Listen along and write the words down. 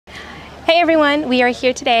Hey everyone, we are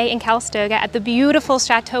here today in Calistoga at the beautiful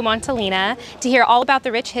Chateau Montelena to hear all about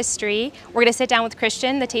the rich history. We're going to sit down with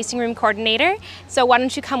Christian, the tasting room coordinator. So why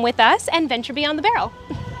don't you come with us and venture beyond the barrel?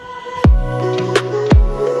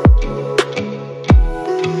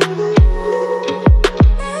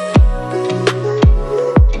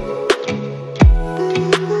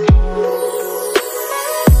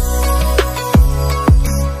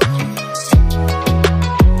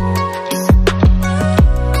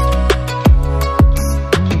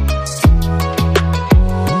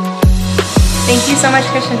 Thank you so much,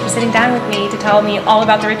 Christian, for sitting down with me to tell me all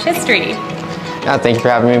about the rich history. Yeah, thank you for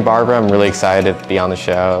having me, Barbara. I'm really excited to be on the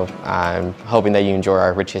show. I'm hoping that you enjoy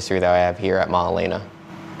our rich history that I have here at Montelena.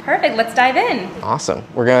 Perfect, let's dive in. Awesome.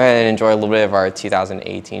 We're going to go ahead and enjoy a little bit of our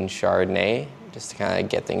 2018 Chardonnay, just to kind of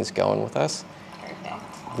get things going with us.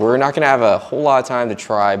 Perfect. We're not going to have a whole lot of time to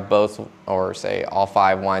try both, or say all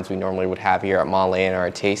 5 wines we normally would have here at Montelena in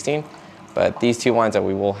our tasting, but these 2 wines that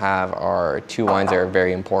we will have are 2 wines that are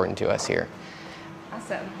very important to us here.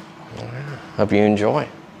 Awesome. Hope you enjoy.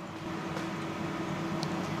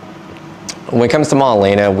 When it comes to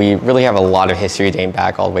Montelena, we really have a lot of history dating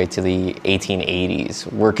back all the way to the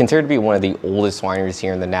 1880s. We're considered to be one of the oldest wineries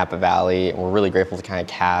here in the Napa Valley, and we're really grateful to kind of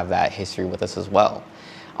have that history with us as well.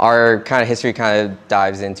 Our kind of history kind of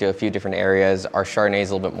dives into a few different areas. Our Chardonnay is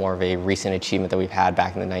a little bit more of a recent achievement that we've had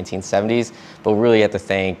back in the 1970s, but we really have to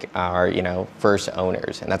thank our first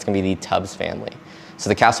owners, and that's going to be the Tubbs family. So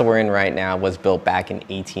the castle we're in right now was built back in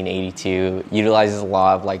 1882, utilizes a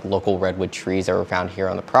lot of local redwood trees that were found here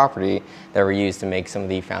on the property that were used to make some of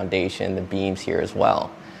the foundation, the beams here as well.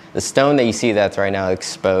 The stone that you see that's right now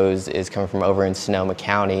exposed is coming from over in Sonoma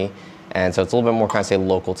County, and so it's a little bit more kind of say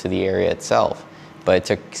local to the area itself. But it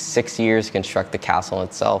took 6 years to construct the castle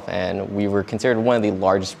itself, and we were considered one of the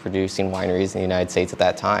largest producing wineries in the United States at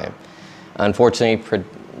that time. Unfortunately,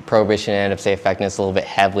 Prohibition ended up affecting us a little bit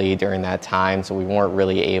heavily during that time, so we weren't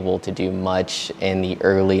really able to do much in the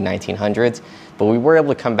early 1900s, but we were able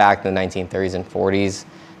to come back in the 1930s and 40s,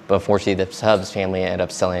 but unfortunately the Tubbs family ended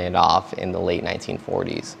up selling it off in the late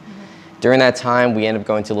 1940s. During that time, we ended up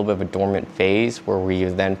going to a little bit of a dormant phase where we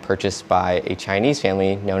were then purchased by a Chinese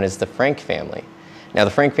family known as the Frank family. Now,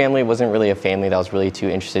 the Frank family wasn't really a family that was really too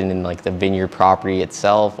interested in the vineyard property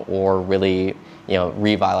itself or really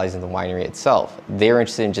revitalizing the winery itself. They were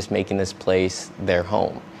interested in just making this place their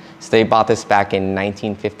home. So they bought this back in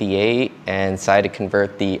 1958 and decided to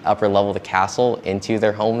convert the upper level of the castle into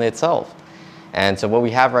their home itself. And so what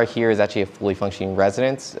we have right here is actually a fully functioning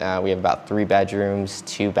residence. We have about 3 bedrooms,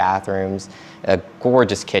 2 bathrooms, a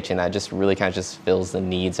gorgeous kitchen that just really kind of just fills the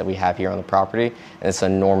needs that we have here on the property. And it's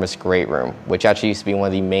an enormous great room, which actually used to be one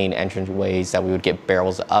of the main entranceways that we would get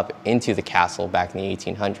barrels up into the castle back in the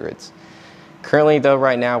 1800s. Currently, though,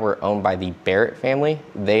 right now, we're owned by the Barrett family.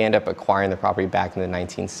 They end up acquiring the property back in the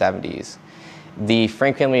 1970s. The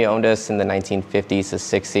Frank family owned us in the 1950s to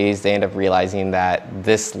 60s. They end up realizing that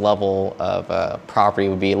this level of property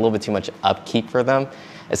would be a little bit too much upkeep for them,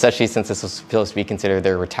 especially since this was supposed to be considered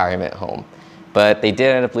their retirement home. But they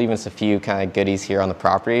did end up leaving us a few kind of goodies here on the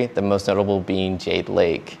property, the most notable being Jade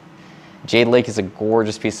Lake. Jade Lake is a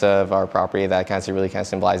gorgeous piece of our property that really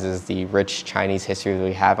symbolizes the rich Chinese history that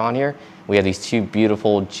we have on here. We have these 2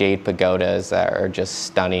 beautiful jade pagodas that are just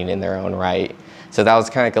stunning in their own right. So that was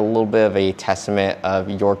kind of a little bit of a testament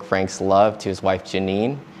of York Frank's love to his wife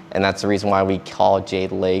Janine, and that's the reason why we call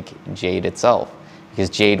Jade Lake Jade itself, because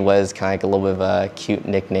Jade was kind of a little bit of a cute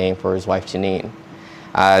nickname for his wife Janine.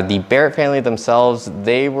 The Barrett family themselves,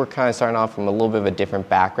 they were kind of starting off from a little bit of a different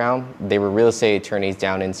background. They were real estate attorneys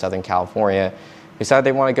down in Southern California who decided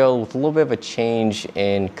they want to go with a little bit of a change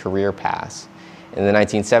in career paths. In the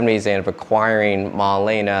 1970s, they ended up acquiring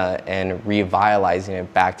Montelena and revitalizing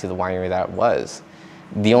it back to the winery that it was.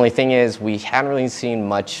 The only thing is we hadn't really seen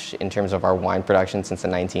much in terms of our wine production since the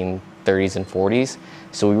 1930s and 40s,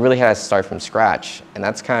 so we really had to start from scratch, and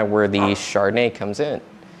that's kind of where the Chardonnay comes in.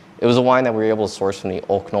 It was a wine that we were able to source from the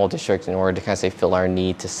Oak Knoll district in order to fill our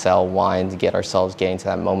need to sell wine, to get ourselves getting to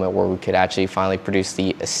that moment where we could actually finally produce the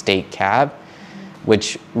estate cab,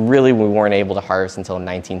 which really we weren't able to harvest until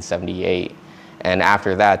 1978. And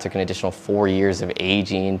after that, it took an additional 4 years of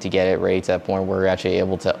aging to get it ready to that point where we were actually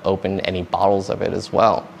able to open any bottles of it as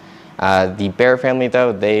well. The Barrett family,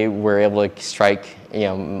 though, they were able to strike,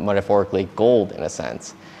 metaphorically gold in a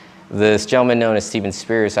sense. This gentleman known as Stephen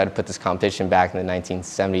Spears had to put this competition back in the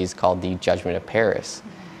 1970s called the Judgment of Paris.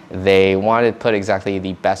 They wanted to put exactly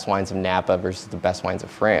the best wines of Napa versus the best wines of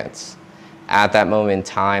France. At that moment in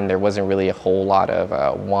time, there wasn't really a whole lot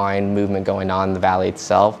of wine movement going on in the valley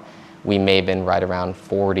itself. we may have been right around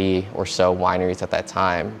 40 or so wineries at that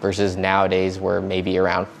time, versus nowadays we're maybe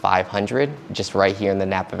around 500 just right here in the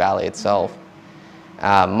Napa Valley itself.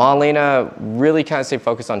 Montelena really kind of stayed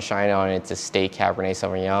focused on shining on its estate Cabernet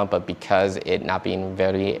Sauvignon, but because it not being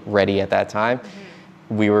very ready at that time,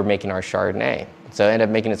 we were making our Chardonnay. So it ended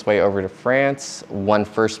up making its way over to France, won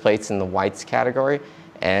first place in the whites category,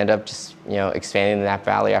 and ended up just expanding the Napa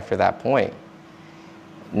Valley after that point.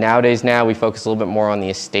 Nowadays we focus a little bit more on the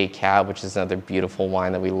estate cab, which is another beautiful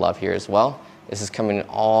wine that we love here as well. This is coming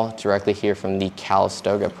all directly here from the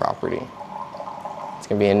Calistoga property. It's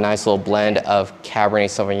gonna be a nice little blend of Cabernet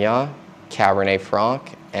Sauvignon, Cabernet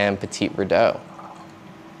Franc, and Petit Verdot.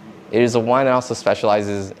 It is a wine that also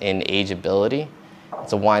specializes in ageability.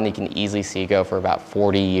 It's a wine that you can easily see go for about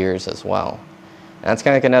 40 years as well. And that's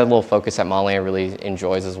kind of like another little focus that Montelena really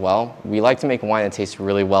enjoys as well. We like to make wine that tastes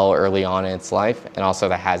really well early on in its life, and also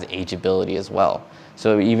that has ageability as well.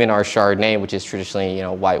 So even our Chardonnay, which is traditionally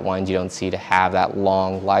white wines you don't see to have that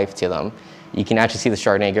long life to them, you can actually see the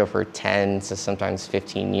Chardonnay go for 10 to sometimes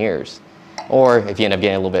 15 years. Or if you end up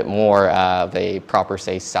getting a little bit more of a proper,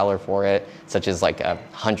 say, cellar for it, such as like a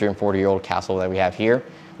 140-year-old castle that we have here,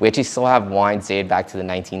 we actually still have wines dated back to the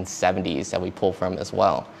 1970s that we pull from as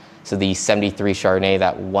well. So the 73 Chardonnay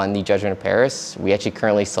that won the Judgment of Paris, we actually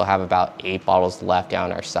currently still have about 8 bottles left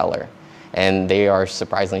down in our cellar. And they are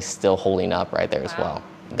surprisingly still holding up right there as well.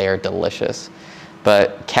 They are delicious.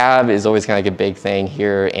 But cab is always kind of like a big thing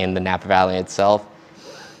here in the Napa Valley itself.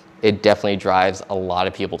 It definitely drives a lot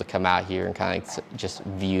of people to come out here and kind of just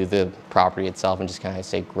view the property itself and just kind of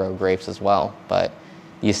say grow grapes as well. But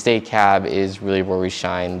the estate cab is really where we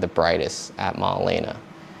shine the brightest at Montelena.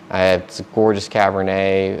 It's a gorgeous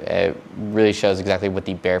Cabernet. It really shows exactly what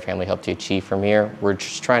the Bear family hoped to achieve from here. We're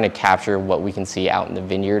just trying to capture what we can see out in the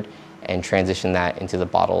vineyard and transition that into the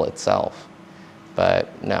bottle itself.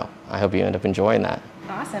 But no, I hope you end up enjoying that.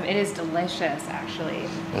 Awesome. It is delicious, actually.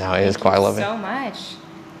 No, it is quite lovely. So much.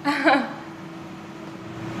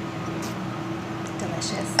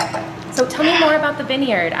 Delicious. So tell me more about the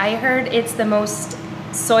vineyard. I heard it's the most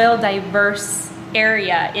soil diverse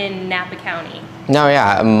area in Napa County. No,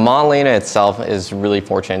 yeah, Montelena itself is really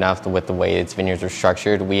fortunate enough with the way its vineyards are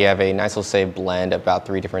structured. We have a nice little say blend of about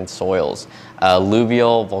 3 different soils: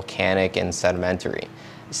 alluvial, volcanic, and sedimentary.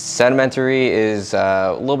 Sedimentary is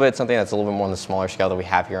a little bit something that's a little bit more on the smaller scale that we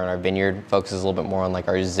have here on our vineyard. Focuses a little bit more on like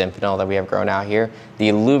our Zinfandel that we have grown out here. The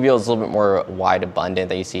alluvial is a little bit more wide abundant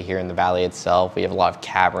that you see here in the valley itself. We have a lot of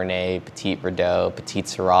Cabernet, Petit Verdot, Petit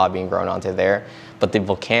Syrah being grown onto there. But the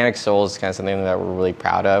volcanic soil is kind of something that we're really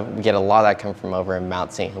proud of. We get a lot of that come from over in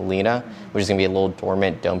Mount St. Helena, which is gonna be a little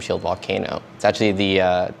dormant dome shield volcano. It's actually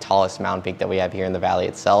the tallest mountain peak that we have here in the valley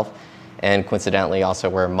itself. And coincidentally also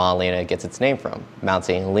where Montelena gets its name from. Mount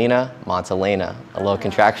St. Helena, Montelena, a little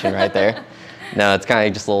contraction right there. No, it's kind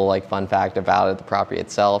of just a little like fun fact about it, the property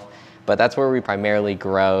itself. But that's where we primarily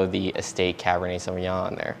grow the estate Cabernet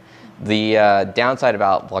Sauvignon there. The downside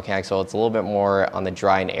about volcanic soil, it's a little bit more on the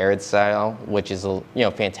dry and arid style, which is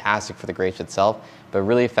fantastic for the grapes itself, but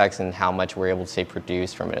really affects in how much we're able to say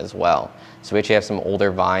produce from it as well. So we actually have some older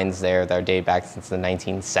vines there that are dated back since the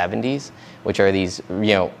 1970s, which are these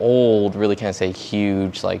old, really kind of say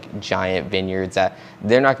huge, like giant vineyards that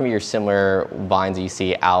they're not going to be your similar vines that you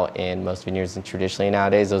see out in most vineyards and traditionally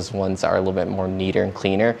nowadays. Those ones are a little bit more neater and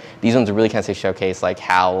cleaner. These ones really kind of say showcase like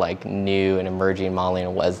how like new and emerging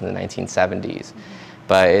Montelena was in the 1970s.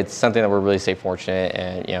 But it's something that we're really say fortunate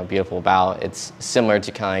and beautiful about. It's similar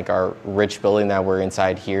to kind of like our rich building that we're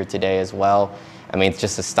inside here today as well. I mean, it's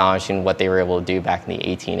just astonishing what they were able to do back in the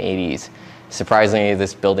 1880s. Surprisingly,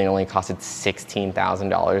 this building only costed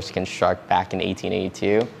 $16,000 to construct back in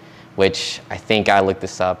 1882, which I think I looked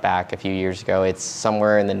this up back a few years ago. It's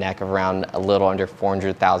somewhere in the neck of around a little under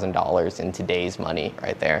 $400,000 in today's money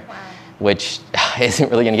right there, wow. Which isn't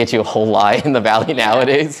really going to get you a whole lot in the valley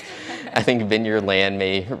nowadays. I think vineyard land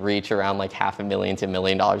may reach around like $500,000 to $1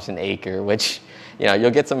 million an acre, which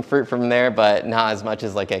you'll get some fruit from there, but not as much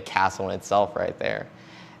as like a castle in itself right there.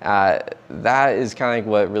 That is kind of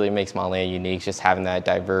like what really makes Montelena unique, just having that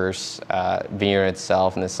diverse vineyard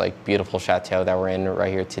itself and this like beautiful chateau that we're in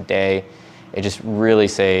right here today. It just really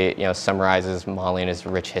summarizes Montelena's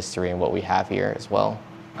rich history and what we have here as well.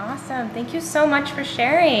 Awesome. Thank you so much for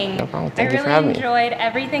sharing. No problem. Thank you for having me. I really enjoyed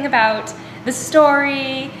everything about the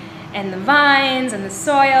story and the vines and the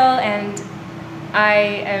soil, and I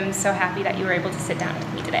am so happy that you were able to sit down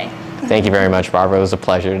with me today. Thank you very much, Barbara. It was a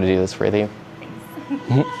pleasure to do this with you.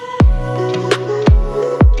 Thanks.